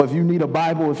If you need a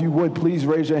Bible, if you would, please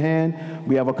raise your hand.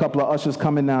 We have a couple of ushers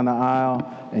coming down the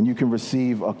aisle, and you can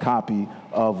receive a copy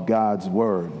of God's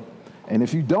Word. And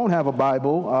if you don't have a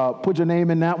Bible, put your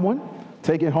name in that one.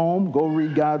 Take it home. Go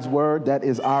read God's Word. That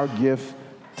is our gift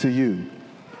to you.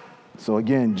 So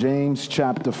again, James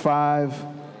chapter 5,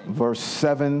 verse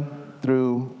 7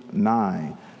 through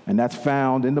 9. And that's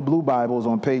found in the blue Bibles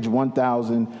on page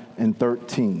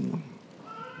 1013.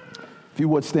 If you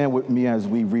would stand with me as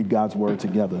we read God's Word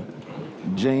together.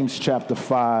 James chapter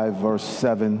 5, verse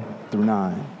 7 through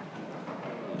 9.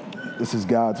 This is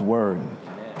God's Word.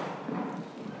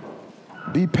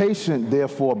 Be patient,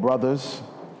 therefore, brothers,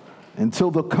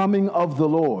 until the coming of the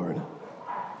Lord.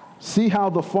 See how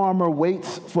the farmer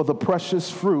waits for the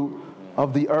precious fruit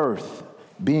of the earth,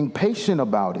 being patient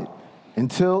about it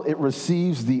until it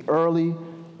receives the early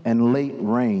and late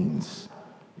rains.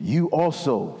 You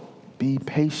also be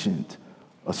patient.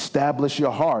 Establish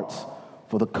your hearts,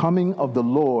 for the coming of the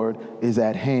Lord is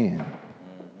at hand.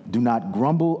 Do not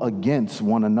grumble against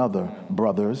one another,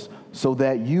 brothers, so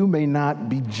that you may not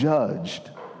be judged.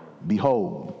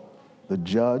 Behold, the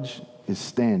judge is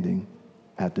standing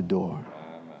at the door.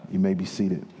 You may be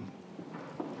seated.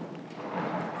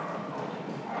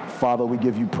 Father, we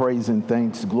give you praise and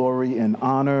thanks, glory and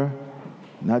honor,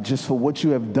 not just for what you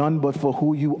have done, but for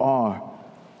who you are.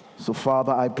 So,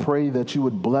 Father, I pray that you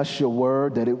would bless your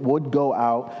word, that it would go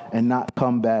out and not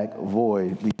come back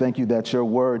void. We thank you that your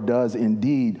word does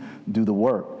indeed do the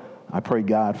work. I pray,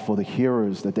 God, for the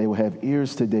hearers, that they will have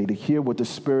ears today to hear what the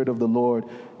Spirit of the Lord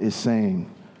is saying.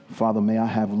 Father, may I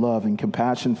have love and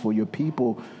compassion for your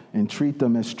people and treat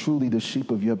them as truly the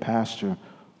sheep of your pasture.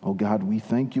 Oh, God, we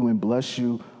thank you and bless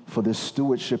you for this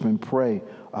stewardship and pray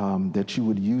that you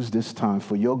would use this time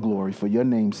for your glory, for your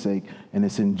name's sake. And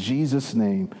it's in Jesus'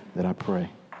 name that I pray.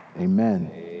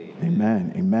 Amen.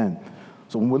 Amen. Amen.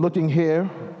 So when we're looking here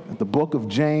at the book of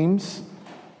James,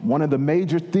 one of the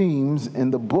major themes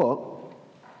in the book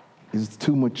is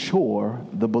to mature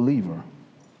the believer.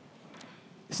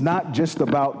 It's not just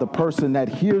about the person that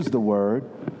hears the word,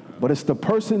 but it's the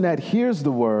person that hears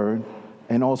the word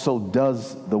and also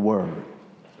does the word.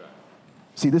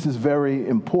 See, this is very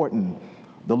important.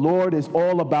 The Lord is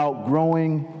all about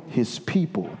growing his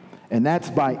people, and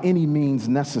that's by any means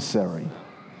necessary.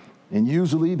 And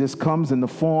usually this comes in the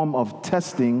form of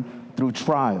testing through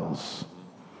trials.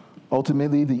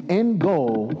 Ultimately, the end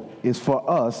goal is for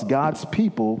us, God's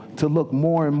people, to look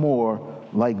more and more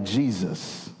like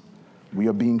Jesus. We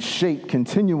are being shaped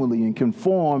continually and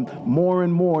conformed more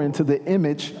and more into the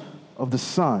image of the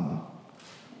Son.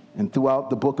 And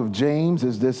throughout the book of James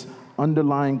is this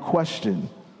underlying question: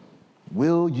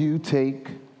 will you take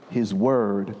his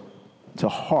word to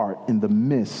heart in the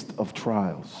midst of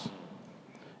trials?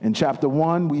 In chapter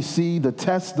 1, we see the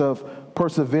test of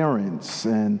perseverance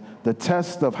and the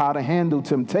test of how to handle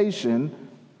temptation,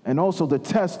 and also the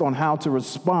test on how to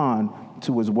respond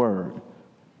to his word.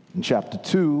 In chapter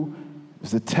 2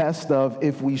 is the test of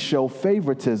if we show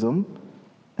favoritism,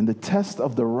 and the test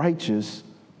of the righteous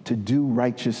to do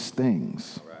righteous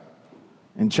things.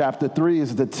 In chapter 3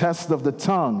 is the test of the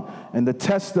tongue and the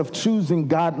test of choosing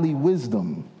godly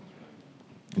wisdom.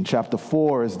 In chapter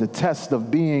 4 is the test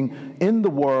of being in the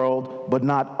world but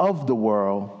not of the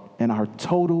world, and our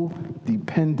total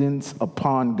dependence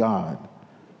upon God.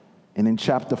 And in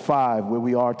chapter 5, where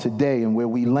we are today and where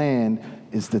we land,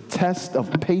 is the test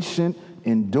of patient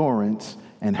endurance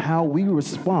and how we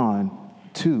respond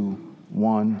to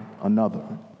one another.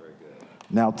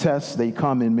 Now, tests, they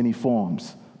come in many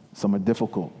forms. Some are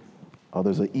difficult,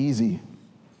 others are easy.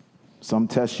 Some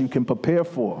tests you can prepare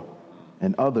for,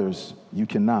 and others you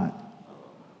cannot.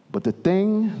 But the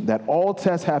thing that all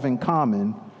tests have in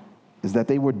common is that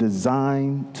they were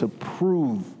designed to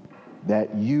prove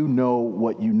that you know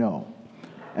what you know.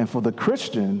 And for the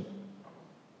Christian,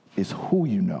 it's who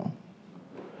you know.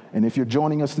 And if you're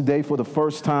joining us today for the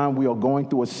first time, we are going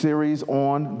through a series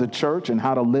on the church and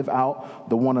how to live out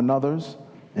the one another's.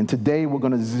 And today we're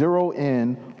going to zero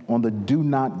in on the do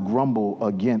not grumble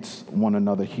against one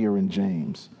another here in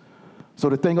James. So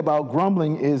the thing about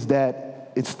grumbling is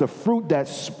that it's the fruit that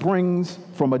springs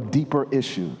from a deeper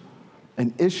issue,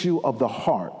 an issue of the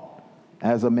heart.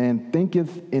 As a man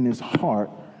thinketh in his heart,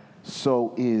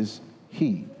 so is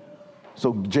he.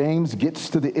 So James gets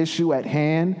to the issue at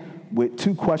hand with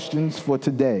two questions for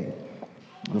today.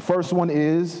 The first one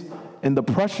is, in the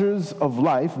pressures of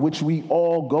life, which we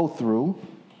all go through,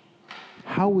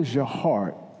 how is your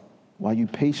heart while you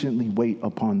patiently wait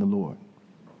upon the Lord?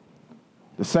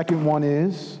 The second one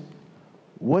is,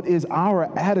 what is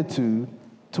our attitude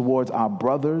towards our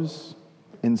brothers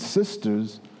and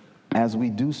sisters as we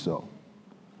do so?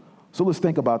 So let's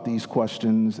think about these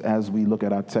questions as we look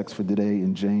at our text for today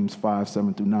in James 5,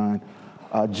 7 through 9.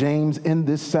 James, in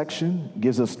this section,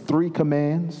 gives us 3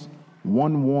 commands,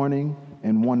 1 warning,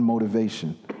 and 1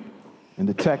 motivation. In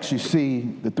the text, you see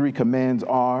the 3 commands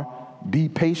are, be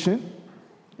patient,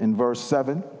 in verse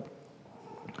 7.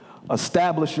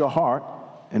 Establish your heart,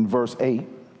 in verse 8.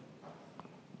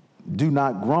 Do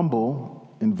not grumble,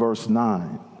 in verse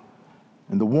 9.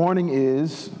 And the warning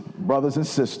is, brothers and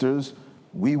sisters,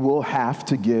 we will have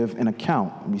to give an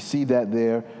account. We see that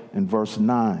there in verse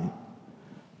 9.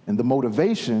 And the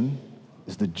motivation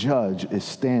is the judge is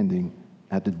standing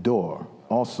at the door,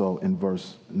 also in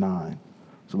verse 9.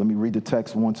 So let me read the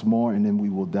text once more, and then we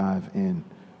will dive in.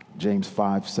 James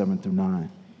 5, 7 through 9.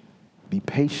 Be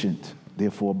patient,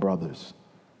 therefore, brothers,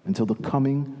 until the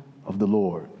coming of the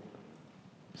Lord.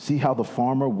 See how the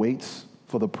farmer waits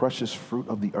for the precious fruit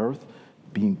of the earth,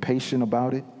 being patient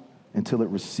about it until it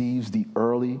receives the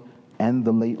early and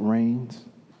the late rains.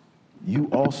 You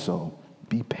also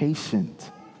be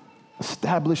patient.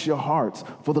 Establish your hearts,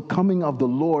 for the coming of the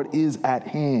Lord is at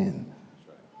hand.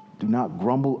 Do not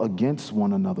grumble against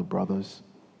one another, brothers,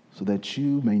 so that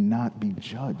you may not be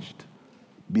judged.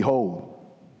 Behold,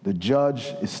 the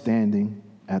judge is standing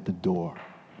at the door.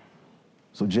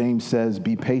 So James says,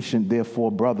 be patient,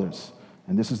 therefore, brothers.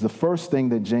 And this is the first thing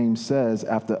that James says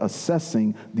after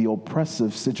assessing the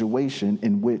oppressive situation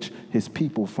in which his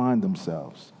people find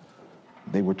themselves.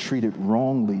 They were treated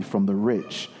wrongly from the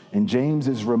rich. And James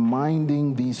is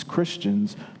reminding these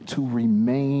Christians to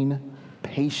remain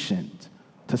patient,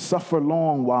 to suffer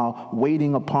long while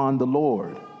waiting upon the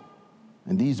Lord.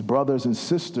 And these brothers and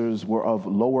sisters were of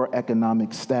lower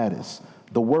economic status,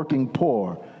 the working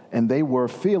poor, and they were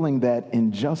feeling that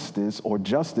injustice or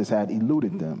justice had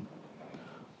eluded them.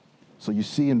 So you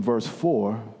see in verse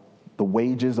 4, the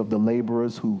wages of the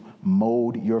laborers who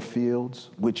mowed your fields,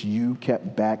 which you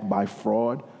kept back by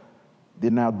fraud,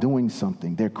 they're now doing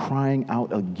something. They're crying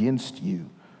out against you.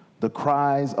 The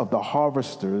cries of the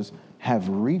harvesters have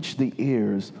reached the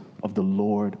ears of the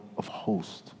Lord of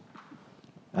hosts.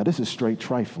 Now, this is straight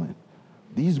trifling.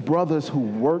 These brothers who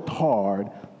worked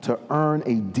hard to earn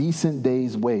a decent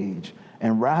day's wage,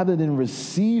 and rather than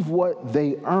receive what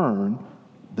they earned,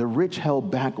 the rich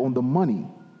held back on the money.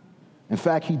 In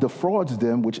fact, he defrauds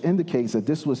them, which indicates that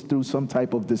this was through some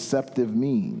type of deceptive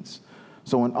means.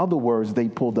 So in other words, they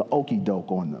pulled the okie doke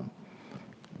on them.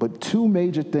 But 2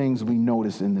 major things we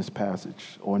notice in this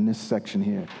passage, or in this section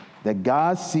here, that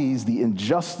God sees the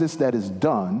injustice that is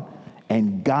done,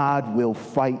 and God will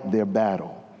fight their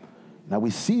battle. Now we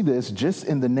see this just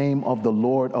in the name of the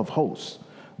Lord of hosts.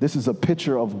 This is a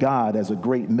picture of God as a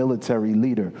great military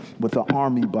leader with an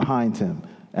army behind him,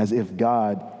 as if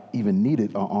God even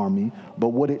needed an army. But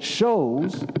what it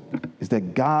shows is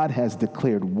that God has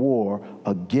declared war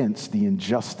against the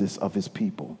injustice of his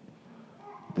people.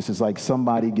 This is like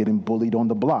somebody getting bullied on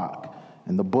the block,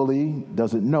 and the bully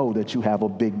doesn't know that you have a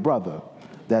big brother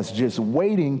that's just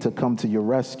waiting to come to your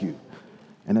rescue.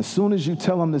 And as soon as you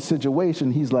tell him the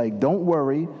situation, he's like, don't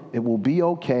worry, it will be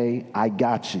okay, I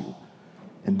got you.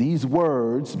 And these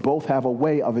words both have a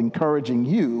way of encouraging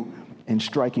you and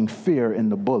striking fear in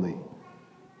the bully.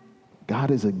 God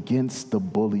is against the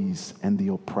bullies and the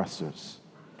oppressors.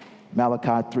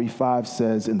 Malachi 3:5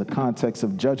 says, in the context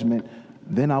of judgment,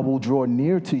 then I will draw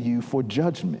near to you for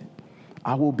judgment.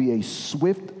 I will be a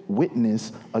swift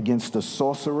witness against the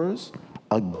sorcerers,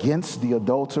 against the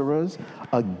adulterers,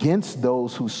 against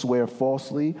those who swear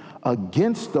falsely,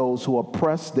 against those who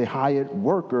oppress the hired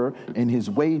worker in his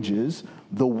wages,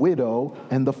 the widow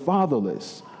and the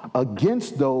fatherless,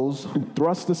 against those who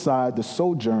thrust aside the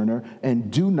sojourner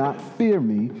and do not fear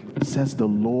me, says the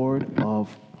Lord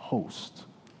of hosts.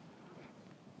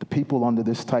 The people under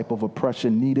this type of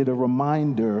oppression needed a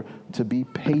reminder to be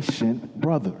patient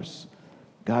brothers.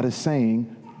 God is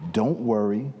saying, don't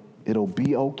worry, it'll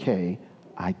be okay,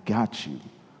 I got you.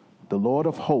 The Lord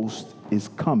of hosts is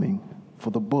coming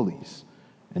for the bullies.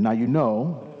 And now you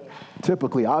know,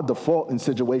 typically our default in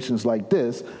situations like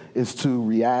this is to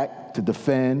react, to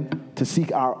defend, to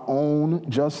seek our own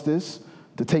justice,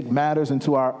 to take matters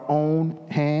into our own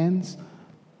hands.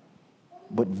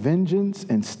 But vengeance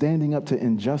and standing up to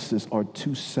injustice are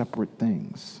 2 separate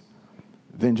things.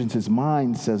 Vengeance is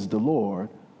mine, says the Lord,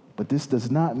 but this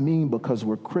does not mean because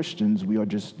we're Christians, we are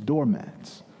just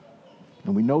doormats.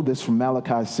 And we know this from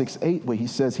Malachi 6:8, where he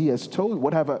says, He has told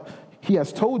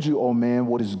you, O man,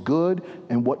 what is good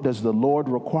and what does the Lord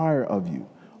require of you,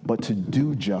 but to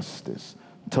do justice,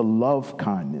 to love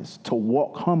kindness, to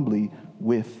walk humbly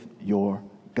with your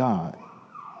God.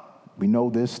 We know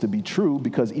this to be true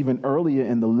because even earlier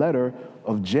in the letter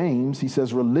of James, he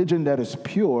says, religion that is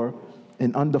pure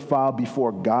and undefiled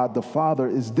before God the Father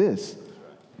is this,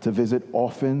 to visit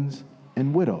orphans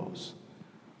and widows.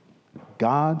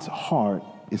 God's heart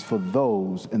is for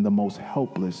those in the most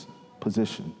helpless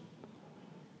position.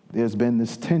 There's been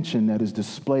this tension that is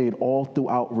displayed all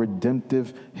throughout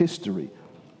redemptive history.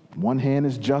 One hand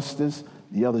is justice,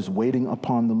 the other is waiting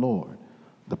upon the Lord.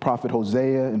 The prophet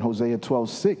Hosea in Hosea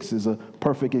 12:6 is a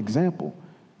perfect example.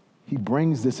 He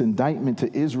brings this indictment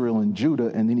to Israel and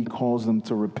Judah, and then he calls them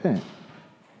to repent.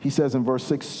 He says in verse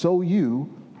 6, "So you,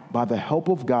 by the help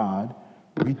of God,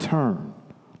 return,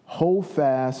 hold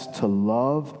fast to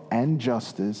love and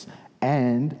justice,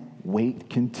 and wait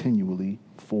continually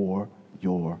for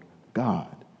your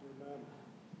God."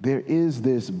 There is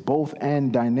this both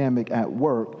and dynamic at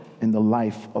work in the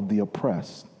life of the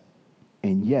oppressed,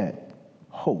 and yet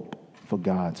hope for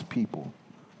God's people.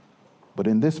 But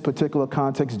in this particular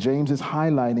context, James is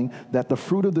highlighting that the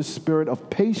fruit of the Spirit of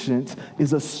patience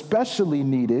is especially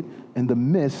needed in the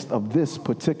midst of this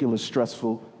particular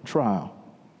stressful trial.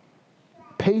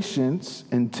 Patience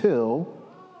until,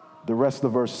 the rest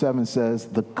of verse 7 says,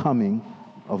 the coming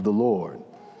of the Lord.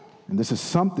 And this is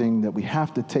something that we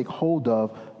have to take hold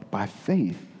of by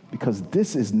faith, because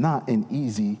this is not an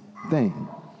easy thing.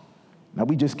 Now,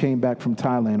 we just came back from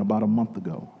Thailand about a month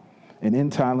ago. And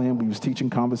in Thailand, we was teaching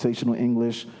conversational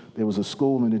English. There was a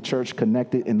school and a church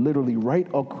connected, and literally right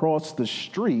across the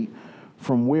street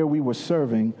from where we were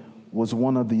serving was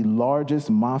one of the largest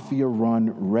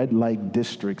mafia-run red light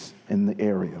districts in the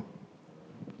area.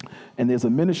 And there's a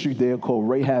ministry there called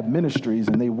Rahab Ministries,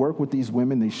 and they work with these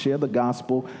women, they share the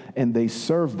gospel, and they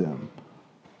serve them.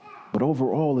 But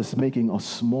overall, it's making a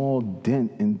small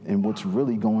dent in what's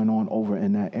really going on over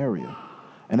in that area.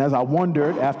 And as I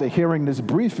wondered, after hearing this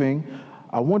briefing,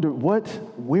 I wondered,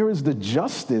 where is the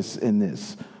justice in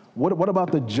this? What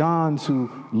about the Johns who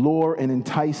lure and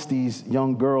entice these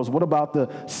young girls? What about the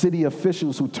city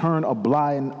officials who turn a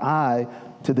blind eye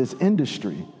to this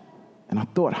industry? And I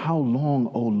thought, how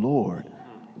long, oh Lord?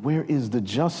 Where is the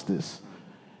justice?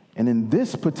 And in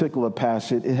this particular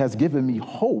passage, it has given me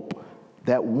hope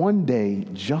that one day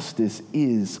justice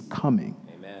is coming.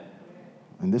 Amen.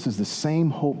 And this is the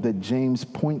same hope that James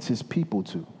points his people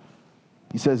to.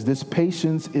 He says this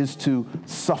patience is to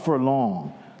suffer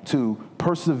long, to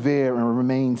persevere and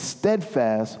remain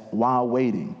steadfast while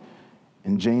waiting.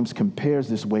 And James compares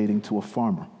this waiting to a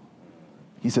farmer.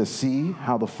 He says, see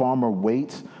how the farmer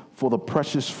waits for the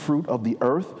precious fruit of the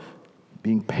earth,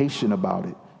 being patient about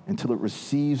it until it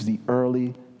receives the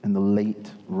early and the late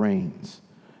rains.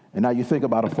 And now you think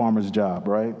about a farmer's job,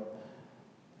 right?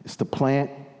 It's to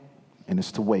plant and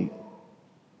it's to wait.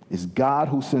 It's God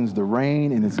who sends the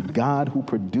rain, and it's God who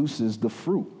produces the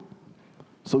fruit.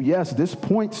 So yes, this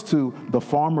points to the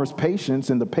farmer's patience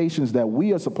and the patience that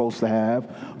we are supposed to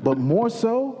have, but more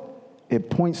so, it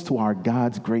points to our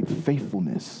God's great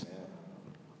faithfulness.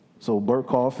 So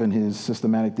Berkhoff, in his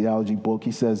systematic theology book,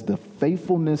 he says the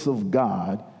faithfulness of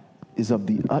God is of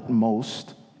the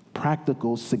utmost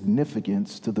practical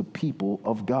significance to the people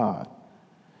of God.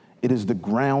 It is the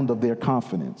ground of their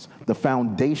confidence, the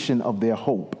foundation of their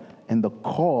hope, and the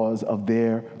cause of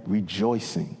their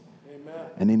rejoicing. Amen.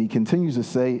 And then he continues to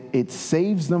say, it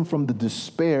saves them from the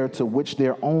despair to which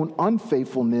their own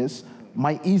unfaithfulness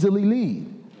might easily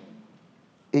lead.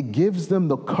 It gives them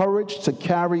the courage to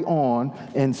carry on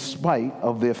in spite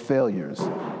of their failures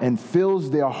and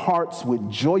fills their hearts with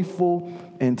joyful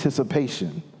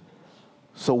anticipation.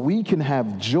 So we can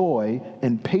have joy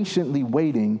in patiently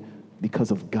waiting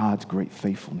because of God's great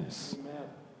faithfulness. Amen.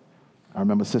 I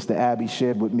remember Sister Abby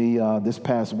shared with me this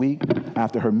past week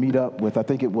after her meetup with, I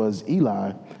think it was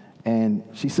Eli, and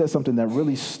she said something that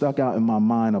really stuck out in my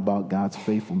mind about God's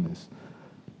faithfulness.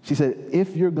 She said,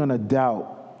 if you're going to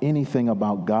doubt anything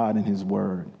about God and his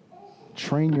word,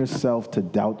 train yourself to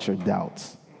doubt your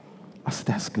doubts. I said,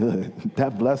 that's good.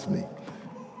 That blessed me.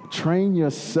 Train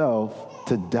yourself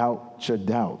to doubt your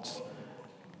doubts.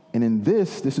 And in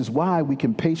this is why we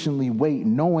can patiently wait,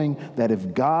 knowing that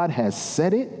if God has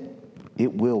said it,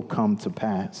 it will come to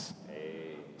pass.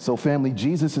 So family,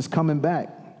 Jesus is coming back.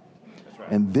 That's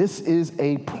right. And this is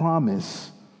a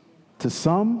promise. To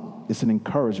some, it's an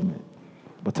encouragement,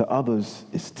 but to others,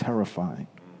 it's terrifying.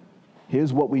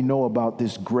 Here's what we know about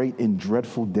this great and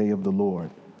dreadful day of the Lord.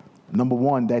 Number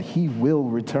one, that he will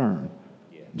return.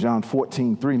 John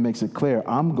 14:3 makes it clear,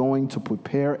 I'm going to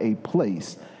prepare a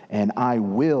place and I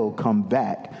will come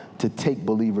back to take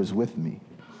believers with me.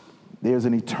 There's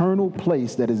an eternal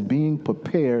place that is being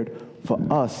prepared for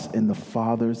us in the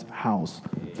Father's house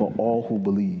for all who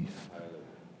believe.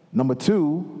 Number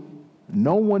two,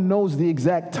 no one knows the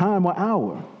exact time or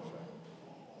hour.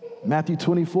 Matthew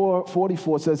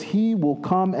 24:44 says, he will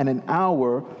come at an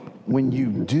hour when you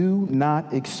do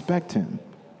not expect him.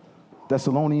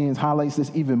 Thessalonians highlights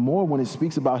this even more when it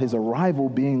speaks about his arrival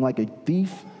being like a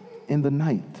thief in the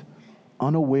night,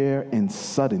 unaware and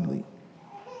suddenly.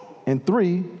 And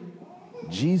 3,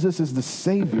 Jesus is the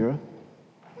Savior,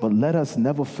 but let us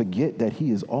never forget that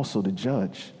he is also the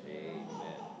judge. Amen.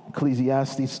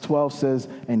 Ecclesiastes 12 says,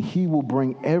 and he will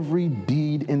bring every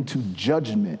deed into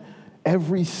judgment,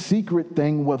 every secret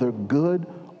thing, whether good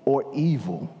or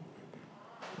evil.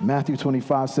 Matthew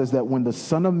 25 says that when the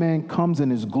Son of Man comes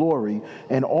in his glory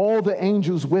and all the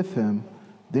angels with him,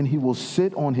 then he will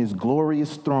sit on his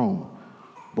glorious throne.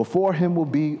 Before him will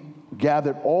be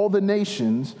gathered all the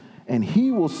nations, and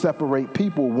he will separate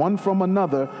people one from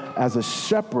another as a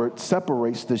shepherd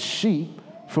separates the sheep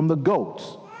from the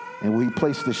goats. And will he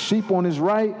place the sheep on his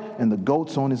right and the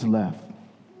goats on his left.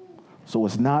 So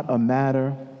it's not a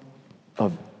matter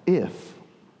of if,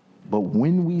 but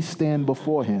when we stand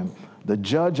before him, the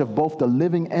judge of both the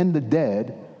living and the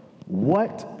dead,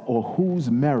 what or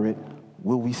whose merit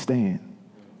will we stand?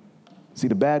 See,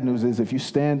 the bad news is if you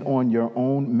stand on your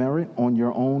own merit, on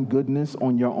your own goodness,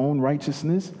 on your own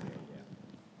righteousness,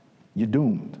 you're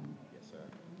doomed. Yes,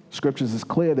 Scriptures is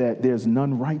clear that there's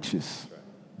none righteous.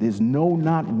 There's no,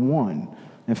 not one.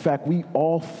 In fact, we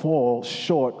all fall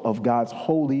short of God's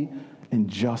holy and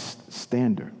just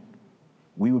standard.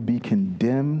 We would be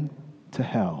condemned to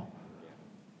hell.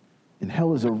 And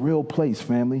hell is a real place,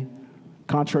 family.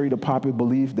 Contrary to popular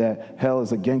belief that hell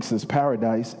is a gangster's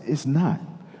paradise, it's not.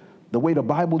 The way the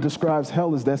Bible describes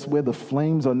hell is that's where the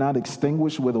flames are not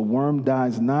extinguished, where the worm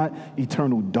dies not,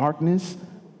 eternal darkness,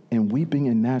 and weeping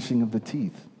and gnashing of the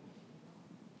teeth.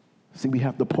 See, we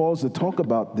have to pause to talk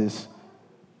about this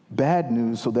bad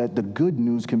news so that the good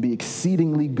news can be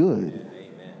exceedingly good.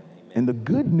 Amen. And the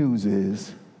good news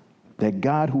is that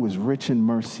God, who is rich in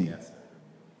mercy,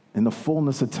 in the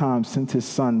fullness of time, sent his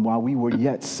Son while we were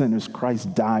yet sinners.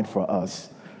 Christ died for us.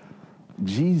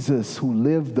 Jesus, who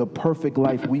lived the perfect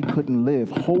life we couldn't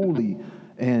live, holy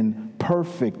and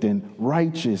perfect and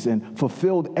righteous and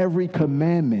fulfilled every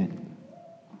commandment,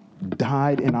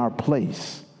 died in our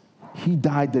place. He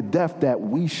died the death that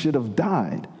we should have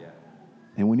died.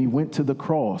 And when he went to the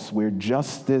cross where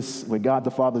God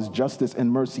the Father's justice and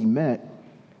mercy met,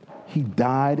 he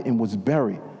died and was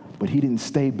buried, but he didn't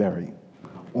stay buried.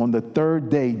 On the third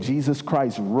day, Jesus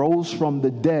Christ rose from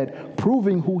the dead,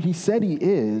 proving who he said he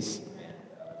is,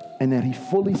 and that he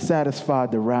fully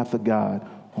satisfied the wrath of God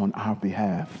on our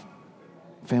behalf.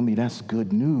 Family, that's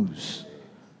good news.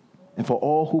 And for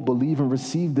all who believe and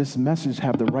receive this message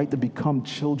have the right to become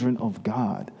children of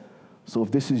God. So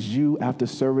if this is you after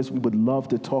service, we would love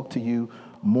to talk to you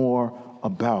more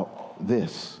about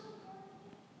this.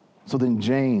 So then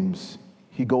James,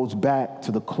 he goes back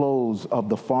to the close of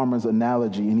the farmer's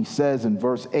analogy, and he says in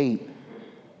verse 8,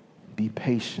 be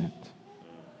patient.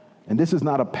 And this is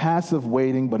not a passive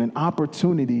waiting, but an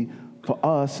opportunity for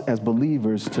us as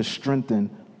believers to strengthen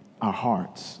our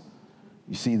hearts.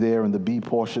 You see there in the B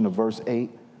portion of verse 8,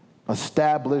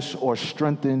 establish or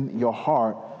strengthen your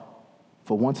heart,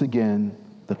 for once again,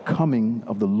 the coming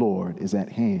of the Lord is at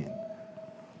hand.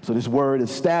 So this word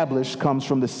establish comes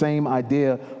from the same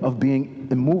idea of being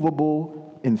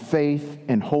immovable in faith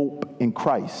and hope in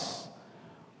Christ.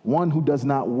 One who does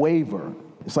not waver.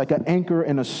 It's like an anchor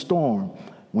in a storm.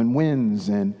 When winds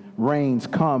and rains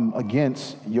come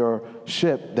against your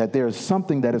ship, that there is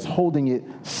something that is holding it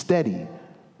steady.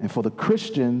 And for the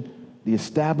Christian, the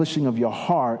establishing of your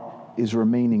heart is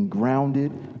remaining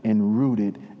grounded and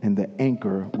rooted in the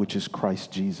anchor, which is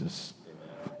Christ Jesus.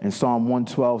 In Psalm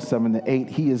 112, 7-8,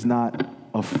 he is not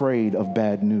afraid of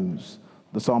bad news.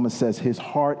 The psalmist says his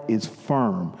heart is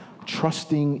firm,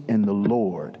 trusting in the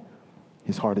Lord.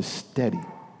 His heart is steady.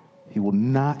 He will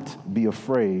not be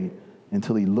afraid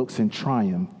until he looks in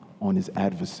triumph on his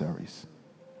adversaries.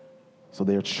 So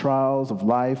there are trials of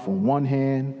life on one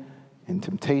hand and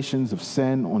temptations of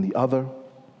sin on the other.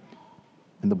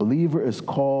 And the believer is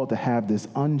called to have this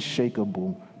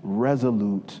unshakable,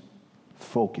 resolute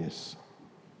focus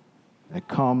that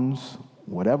comes,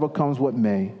 whatever comes what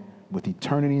may, with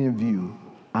eternity in view,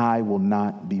 I will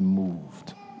not be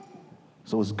moved.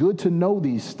 So it's good to know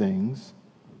these things,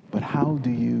 but how do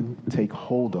you take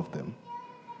hold of them?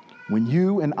 When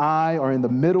you and I are in the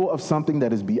middle of something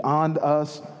that is beyond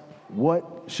us,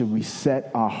 what should we set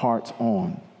our hearts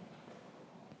on?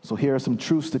 So here are some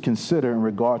truths to consider in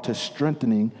regard to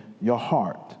strengthening your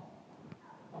heart.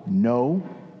 Know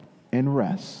and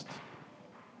rest.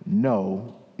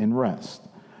 Know and rest.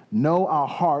 Know our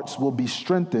hearts will be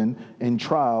strengthened in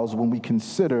trials when we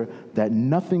consider that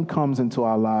nothing comes into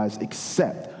our lives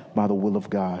except by the will of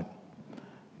God.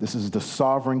 This is the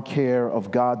sovereign care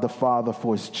of God the Father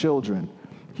for his children.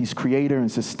 He's creator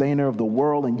and sustainer of the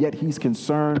world, and yet he's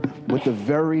concerned with the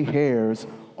very hairs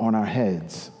on our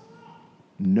heads.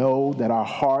 Know that our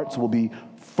hearts will be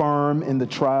firm in the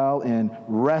trial and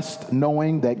rest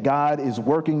knowing that God is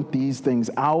working these things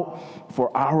out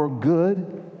for our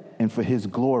good and for his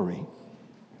glory.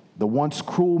 The once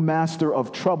cruel master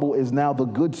of trouble is now the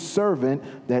good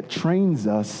servant that trains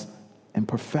us and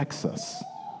perfects us.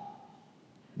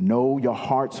 Know your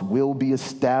hearts will be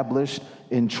established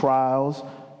in trials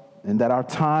and that our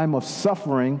time of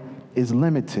suffering is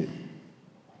limited.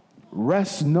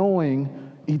 Rest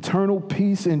knowing eternal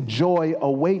peace and joy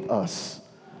await us.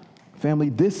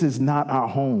 Family, this is not our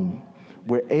home.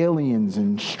 We're aliens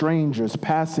and strangers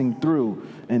passing through,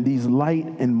 and these light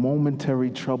and momentary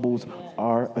troubles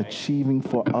are achieving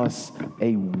for us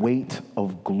a weight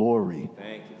of glory.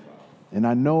 And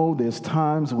I know there's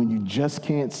times when you just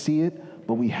can't see it,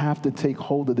 but we have to take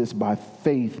hold of this by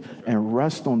faith and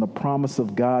rest on the promise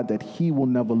of God that he will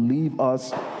never leave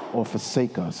us or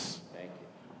forsake us.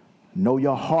 Know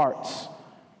your hearts.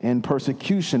 And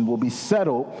persecution will be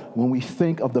settled when we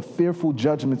think of the fearful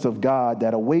judgments of God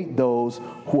that await those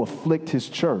who afflict his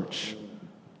church.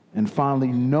 And finally,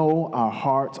 know our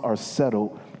hearts are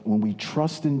settled when we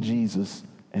trust in Jesus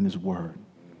and his word.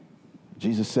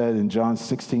 Jesus said in John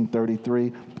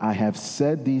 16:33, I have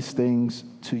said these things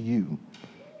to you,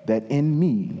 that in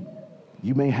me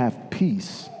you may have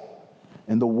peace.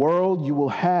 In the world you will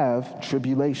have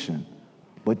tribulation,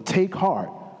 but take heart,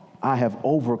 I have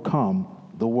overcome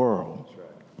the world.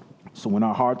 So when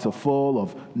our hearts are full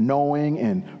of knowing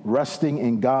and resting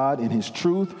in God and his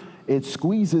truth, it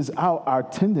squeezes out our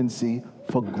tendency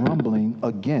for grumbling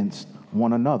against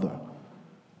one another.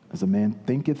 As a man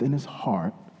thinketh in his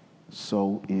heart,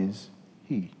 so is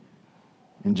he.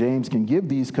 And James can give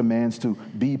these commands to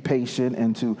be patient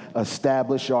and to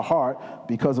establish your heart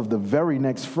because of the very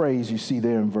next phrase you see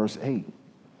there in verse 8.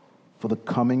 For the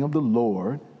coming of the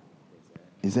Lord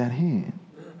is at hand.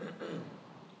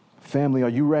 Family, are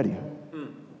you ready?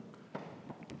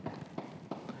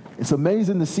 It's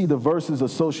amazing to see the verses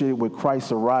associated with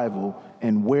Christ's arrival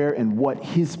and where and what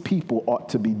his people ought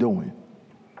to be doing.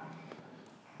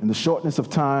 In the shortness of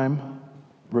time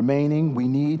remaining, we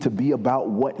need to be about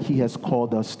what he has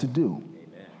called us to do.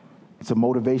 Amen. It's a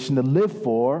motivation to live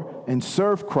for and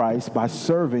serve Christ by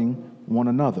serving one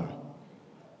another.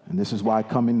 And this is why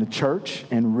coming to church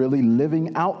and really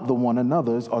living out the one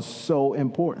another's are so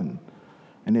important.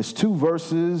 And there's two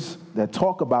verses that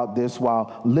talk about this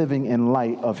while living in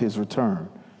light of his return.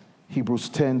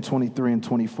 Hebrews 10:23 and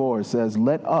 24, it says,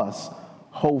 let us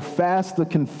hold fast the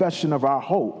confession of our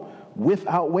hope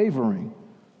without wavering.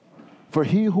 For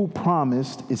he who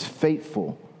promised is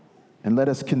faithful. And let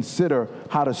us consider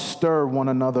how to stir one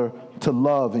another to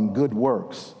love and good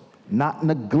works, not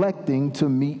neglecting to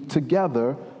meet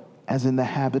together as in the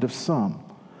habit of some,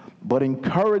 but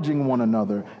encouraging one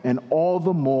another, and all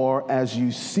the more as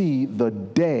you see the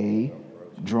day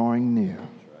drawing near.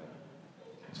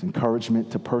 This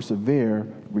encouragement to persevere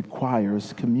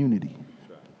requires community.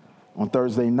 On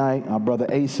Thursday night, our brother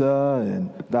Asa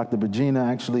and Dr. Regina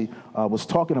actually was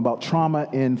talking about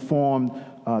trauma-informed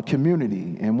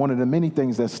community, and one of the many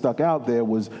things that stuck out there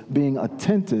was being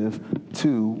attentive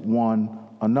to one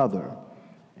another.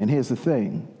 And here's the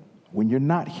thing, when you're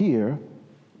not here,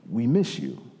 we miss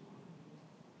you.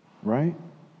 Right?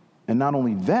 And not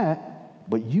only that,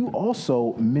 but you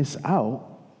also miss out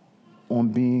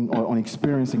on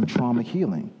experiencing trauma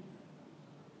healing.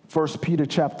 1 Peter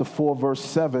chapter 4, verse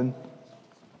 7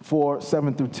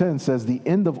 through 10 says, the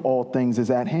end of all things is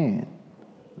at hand.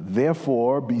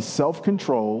 Therefore, be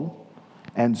self-controlled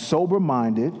and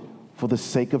sober-minded for the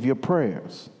sake of your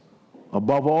prayers.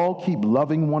 Above all, keep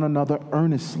loving one another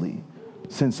earnestly,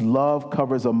 since love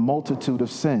covers a multitude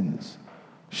of sins.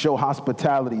 Show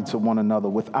hospitality to one another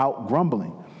without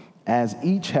grumbling. As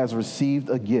each has received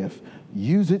a gift,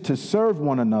 use it to serve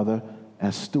one another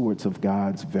as stewards of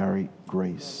God's very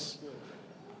grace.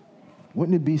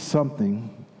 Wouldn't it be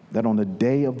something that on the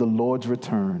day of the Lord's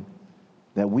return,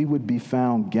 that we would be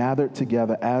found gathered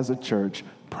together as a church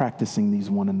practicing these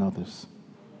one another's?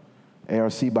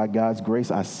 ARC, by God's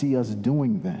grace, I see us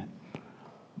doing that.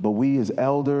 But we as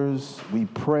elders, we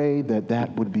pray that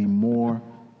that would be more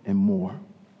and more.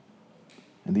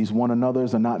 And these one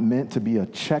another's are not meant to be a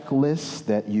checklist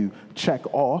that you check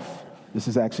off. This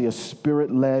is actually a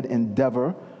spirit-led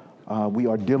endeavor. We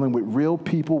are dealing with real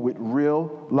people with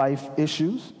real life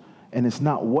issues. And it's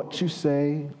not what you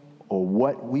say or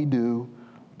what we do,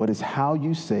 but it's how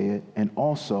you say it and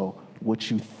also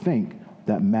what you think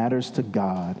that matters to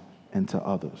God and to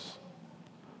others.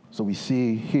 So we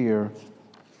see here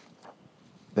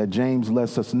that James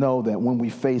lets us know that when we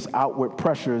face outward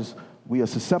pressures, we are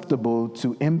susceptible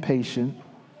to impatience,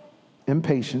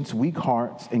 weak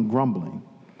hearts, and grumbling.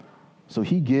 So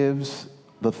he gives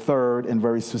the third and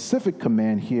very specific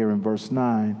command here in verse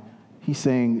 9. He's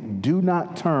saying, do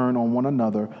not turn on one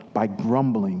another by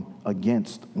grumbling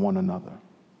against one another.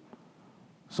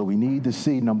 So we need to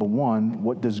see, number one,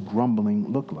 what does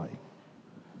grumbling look like?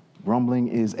 Grumbling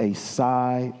is a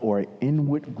sigh or an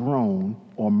inward groan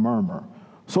or murmur,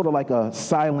 sort of like a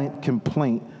silent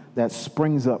complaint that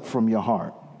springs up from your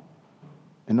heart.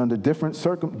 And under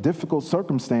difficult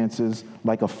circumstances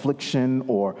like affliction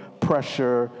or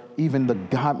pressure, even the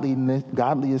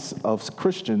godliest of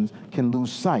Christians can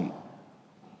lose sight.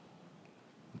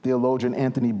 Theologian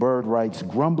Anthony Bird writes,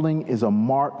 grumbling is a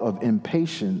mark of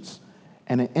impatience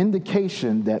and an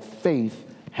indication that faith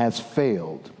has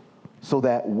failed, so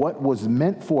that what was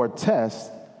meant for a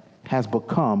test has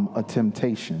become a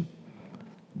temptation.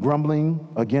 Grumbling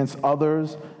against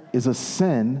others is a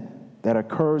sin that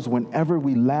occurs whenever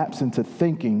we lapse into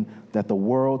thinking that the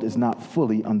world is not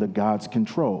fully under God's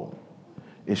control.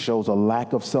 It shows a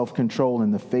lack of self-control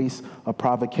in the face of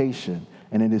provocation,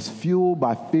 and it is fueled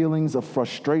by feelings of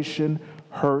frustration,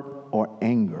 hurt, or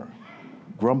anger.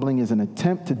 Grumbling is an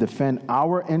attempt to defend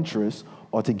our interests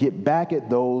or to get back at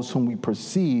those whom we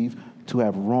perceive to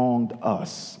have wronged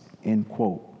us, end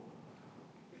quote.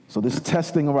 So this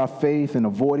testing of our faith and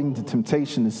avoiding the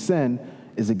temptation to sin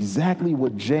is exactly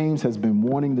what James has been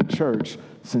warning the church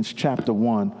since chapter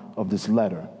 1 of this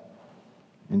letter.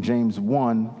 In James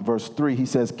 1, verse 3, he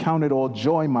says, count it all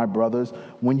joy, my brothers,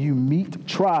 when you meet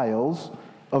trials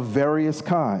of various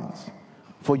kinds.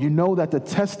 For you know that the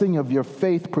testing of your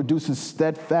faith produces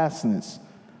steadfastness,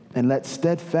 and let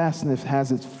steadfastness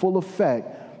has its full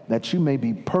effect, that you may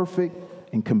be perfect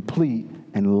and complete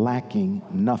and lacking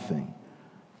nothing.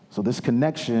 So this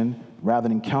connection, rather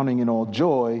than counting it all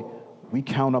joy, we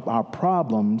count up our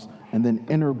problems, and then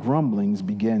inner grumblings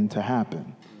begin to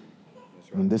happen.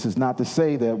 And this is not to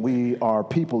say that we are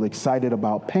people excited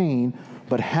about pain,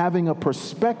 but having a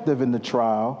perspective in the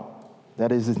trial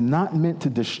that is not meant to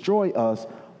destroy us,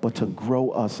 but to grow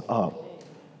us up.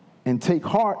 And take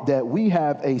heart that we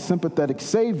have a sympathetic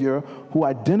Savior who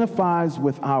identifies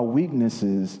with our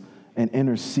weaknesses and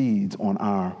intercedes on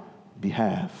our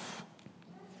behalf.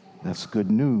 That's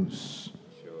good news.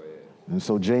 And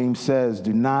so James says,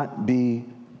 do not be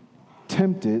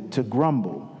tempted to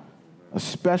grumble,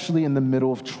 especially in the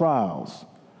middle of trials.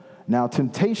 Now,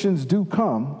 temptations do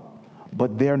come,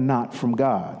 but they're not from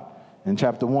God. And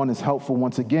chapter 1 is helpful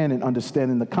once again in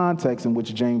understanding the context in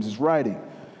which James is writing.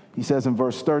 He says in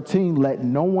verse 13, let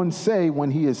no one say when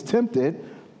he is tempted,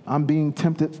 I'm being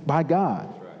tempted by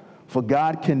God. For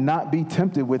God cannot be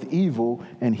tempted with evil,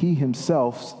 and he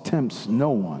himself tempts no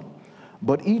one.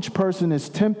 But each person is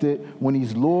tempted when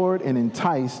he's lured and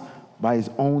enticed by his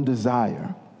own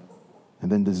desire.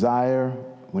 And then desire,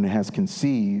 when it has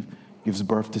conceived, gives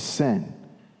birth to sin.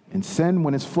 And sin,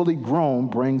 when it's fully grown,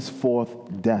 brings forth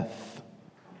death.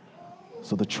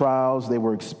 So the trials they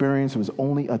were experiencing was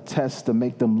only a test to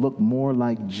make them look more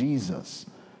like Jesus,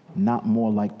 not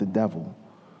more like the devil.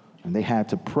 And they had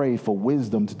to pray for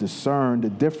wisdom to discern the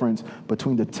difference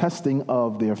between the testing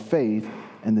of their faith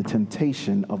and the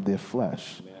temptation of their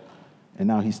flesh. And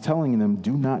now he's telling them,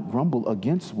 do not grumble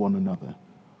against one another.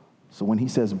 So when he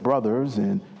says brothers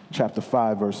in chapter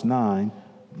 5, verse 9,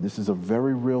 this is a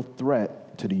very real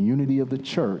threat to the unity of the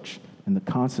church and the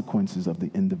consequences of the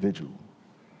individual.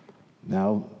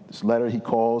 Now, this letter he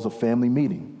calls a family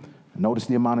meeting. Notice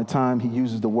the amount of time he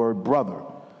uses the word brother.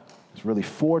 It's really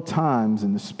 4 times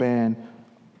in the span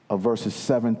of verses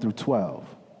 7 through 12.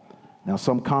 Now,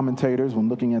 some commentators, when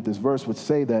looking at this verse, would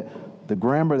say that the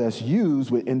grammar that's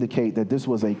used would indicate that this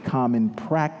was a common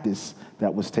practice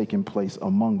that was taking place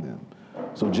among them.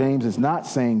 So James is not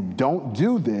saying, don't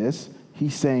do this.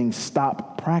 He's saying,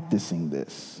 stop practicing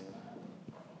this.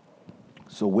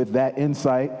 So with that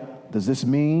insight, does this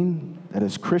mean that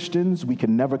as Christians we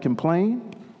can never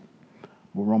complain?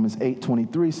 Well, Romans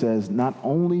 8:23 says, not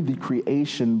only the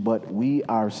creation, but we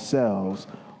ourselves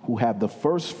who have the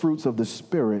first fruits of the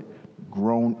Spirit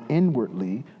groan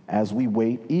inwardly as we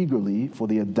wait eagerly for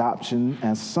the adoption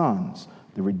as sons,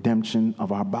 the redemption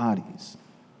of our bodies.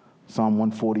 Psalm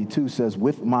 142 says,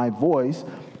 with my voice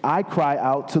I cry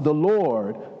out to the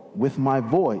Lord. With my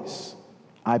voice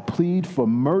I plead for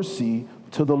mercy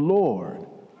to the Lord.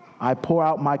 I pour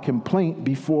out my complaint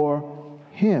before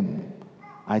him.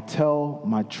 I tell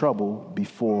my trouble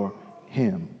before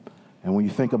him. And when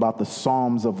you think about the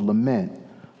Psalms of lament,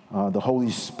 the Holy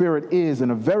Spirit is,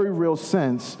 in a very real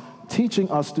sense,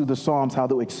 teaching us through the Psalms how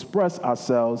to express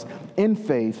ourselves in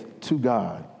faith to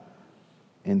God.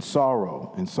 In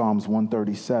sorrow, in Psalms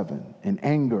 137. In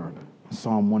anger, in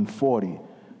Psalm 140.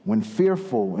 When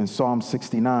fearful, in Psalm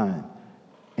 69.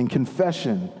 In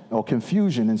confession or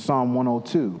confusion, in Psalm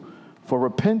 102. For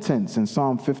repentance, in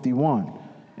Psalm 51.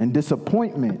 And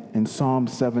disappointment, in Psalm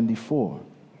 74.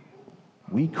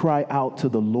 We cry out to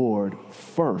the Lord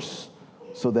first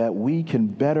so that we can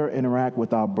better interact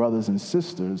with our brothers and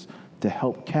sisters to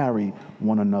help carry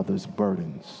one another's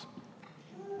burdens.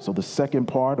 So the second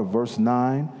part of verse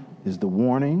 9 is the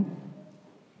warning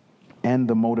and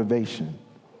the motivation.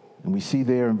 And we see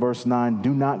there in verse 9,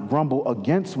 do not grumble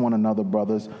against one another,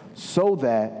 brothers, so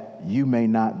that you may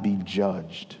not be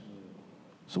judged.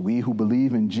 So we who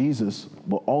believe in Jesus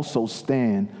will also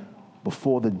stand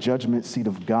before the judgment seat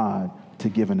of God to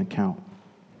give an account.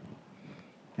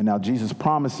 And now Jesus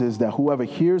promises that whoever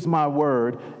hears my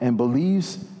word and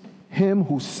believes him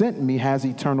who sent me has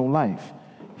eternal life.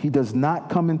 He does not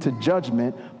come into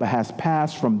judgment, but has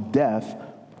passed from death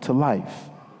to life.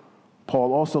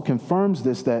 Paul also confirms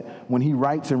this, that when he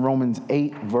writes in Romans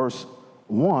 8, verse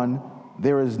 1,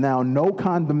 there is now no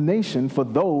condemnation for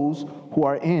those who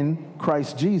are in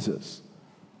Christ Jesus.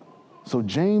 So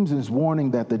James is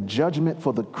warning that the judgment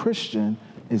for the Christian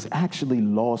is actually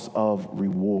loss of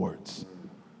rewards.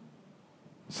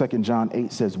 2 John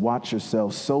 8 says, watch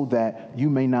yourselves so that you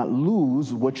may not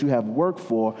lose what you have worked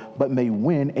for, but may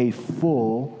win a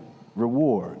full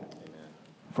reward.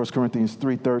 1 Corinthians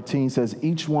 3:13 says,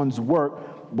 each one's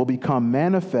work will become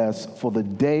manifest, for the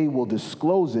day will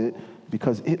disclose it,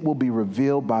 because it will be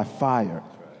revealed by fire.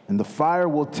 And the fire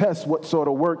will test what sort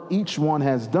of work each one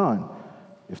has done.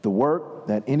 If the work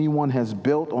that anyone has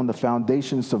built on the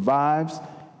foundation survives,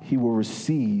 he will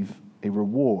receive a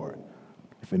reward.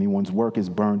 If anyone's work is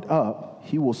burned up,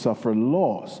 he will suffer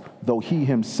loss, though he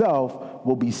himself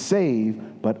will be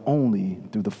saved, but only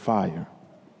through the fire.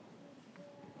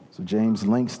 So James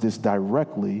links this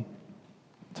directly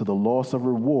to the loss of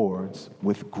rewards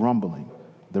with grumbling,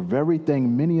 the very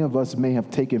thing many of us may have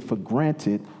taken for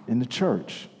granted in the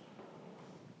church.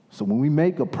 So when we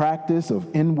make a practice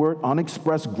of inward,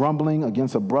 unexpressed grumbling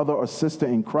against a brother or sister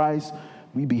in Christ,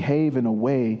 we behave in a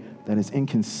way that is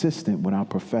inconsistent with our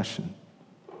profession.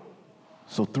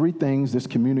 So 3 things this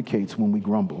communicates when we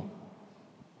grumble.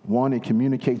 1, it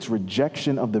communicates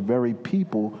rejection of the very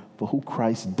people for who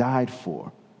Christ died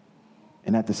for.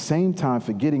 And at the same time,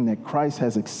 forgetting that Christ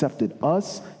has accepted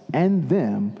us and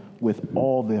them with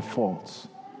all their faults.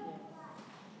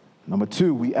 Number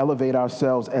 2, we elevate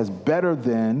ourselves as better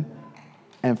than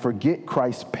and forget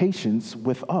Christ's patience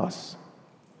with us.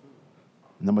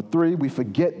 Number 3, we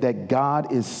forget that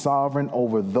God is sovereign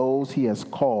over those he has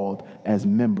called as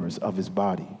members of his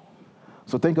body.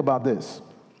 So think about this.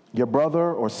 Your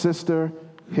brother or sister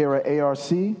here at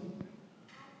ARC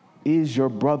is your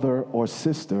brother or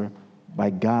sister by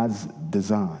God's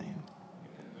design.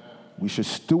 We should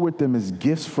steward them as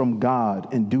gifts from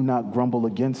God and do not grumble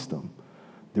against them.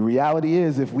 The reality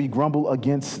is, if we grumble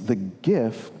against the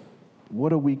gift,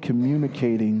 what are we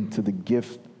communicating to the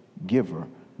gift giver,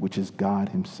 which is God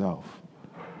himself?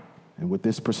 And with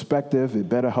this perspective, it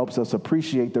better helps us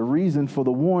appreciate the reason for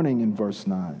the warning in verse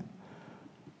 9.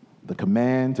 The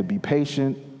command to be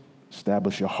patient,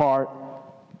 establish your heart,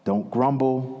 don't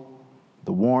grumble.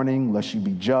 The warning, lest you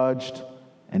be judged.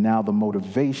 And now the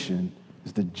motivation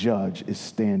is the judge is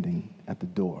standing at the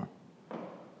door.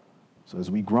 So as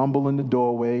we grumble in the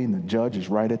doorway and the judge is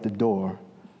right at the door,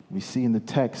 we see in the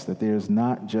text that there is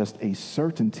not just a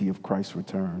certainty of Christ's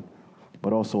return,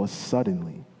 but also a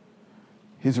suddenly.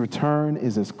 His return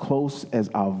is as close as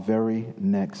our very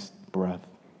next breath.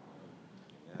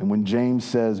 And when James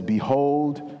says,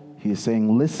 behold, he is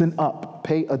saying, listen up,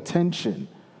 pay attention.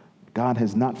 God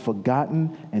has not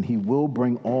forgotten, and he will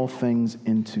bring all things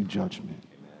into judgment.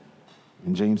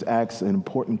 And James asks an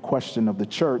important question of the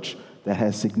church that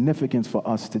has significance for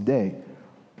us today.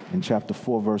 In chapter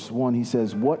 4, verse 1, he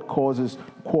says, what causes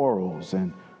quarrels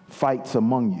and fights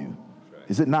among you?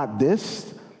 Is it not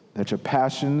this, that your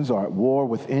passions are at war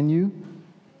within you?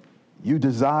 You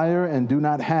desire and do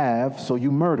not have, so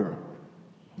you murder.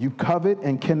 You covet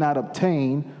and cannot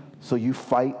obtain, so you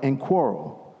fight and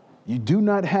quarrel. You do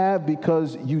not have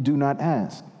because you do not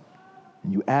ask.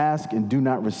 And you ask and do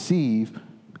not receive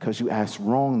because you ask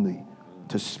wrongly,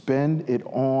 to spend it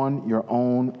on your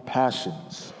own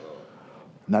passions.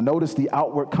 Now notice the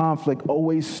outward conflict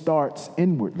always starts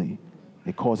inwardly.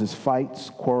 It causes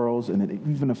fights, quarrels, and it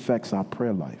even affects our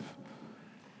prayer life.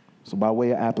 So by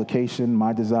way of application,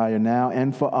 my desire now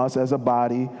and for us as a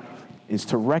body is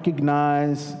to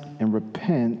recognize and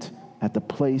repent at the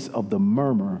place of the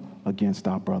murmur against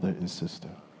our brother and sister?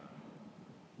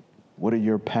 What are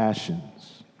your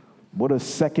passions? What are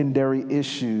secondary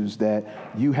issues that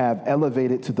you have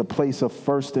elevated to the place of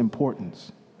first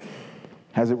importance?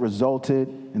 Has it resulted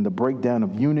in the breakdown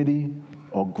of unity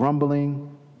or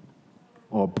grumbling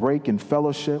or a break in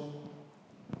fellowship?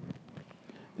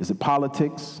 Is it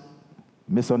politics,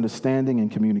 misunderstanding and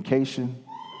communication,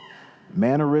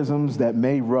 mannerisms that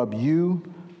may rub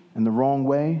you in the wrong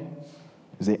way?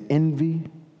 Is there envy?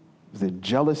 Is there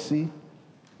jealousy?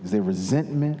 Is there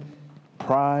resentment,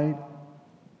 pride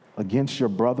against your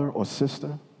brother or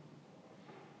sister?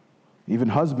 Even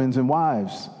husbands and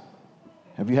wives,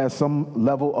 have you had some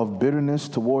level of bitterness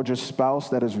toward your spouse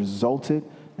that has resulted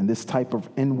in this type of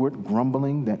inward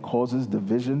grumbling that causes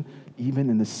division even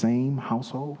in the same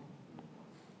household?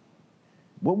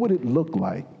 What would it look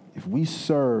like if we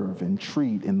serve and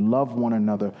treat and love one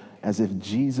another as if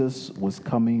Jesus was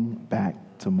coming back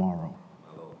tomorrow?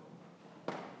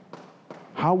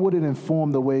 How would it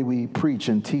inform the way we preach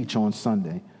and teach on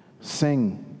Sunday,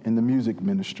 sing in the music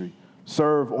ministry,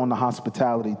 serve on the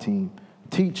hospitality team,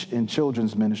 teach in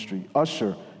children's ministry,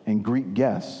 usher and greet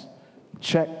guests,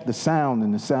 check the sound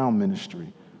in the sound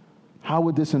ministry? How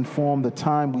would this inform the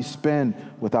time we spend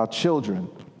with our children,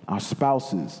 our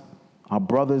spouses, our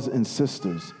brothers and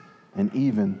sisters, and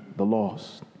even the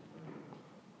lost?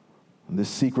 This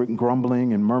secret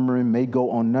grumbling and murmuring may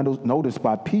go unnoticed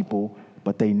by people,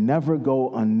 but they never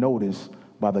go unnoticed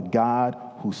by the God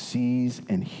who sees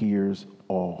and hears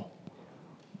all.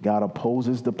 God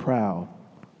opposes the proud,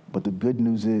 but the good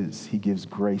news is he gives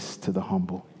grace to the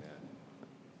humble.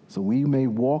 So we may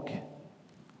walk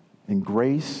in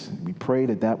grace. We pray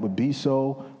that that would be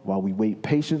so while we wait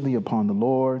patiently upon the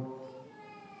Lord,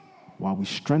 while we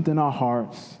strengthen our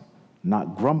hearts,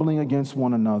 not grumbling against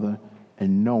one another,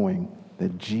 and knowing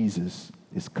that Jesus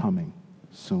is coming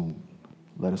soon.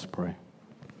 Let us pray.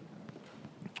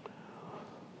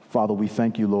 Father, we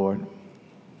thank you, Lord.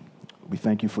 We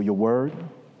thank you for your word.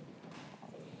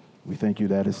 We thank you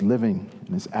that it's living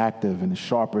and it's active and it's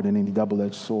sharper than any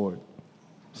double-edged sword.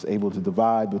 It's able to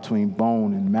divide between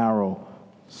bone and marrow,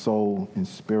 soul and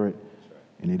spirit.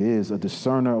 And it is a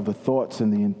discerner of the thoughts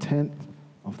and the intent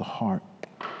of the heart.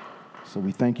 So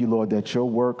we thank you, Lord, that your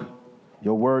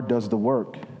word does the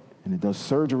work, and it does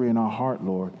surgery in our heart,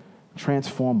 Lord.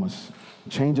 Transform us,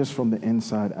 change us from the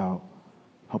inside out.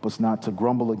 Help us not to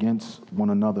grumble against one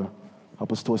another.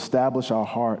 Help us to establish our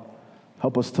heart.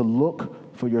 Help us to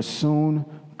look for your soon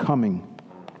coming.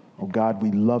 Oh God,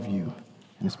 we love you,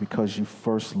 and it's because you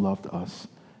first loved us.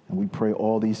 And we pray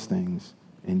all these things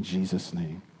in Jesus'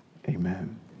 name.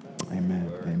 Amen.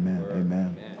 Amen. Amen.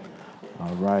 Amen.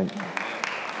 All right.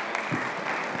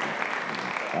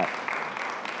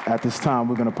 At this time,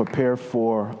 we're going to prepare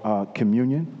for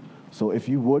communion. So if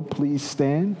you would, please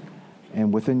stand.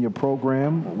 And within your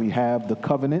program, we have the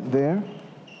covenant there.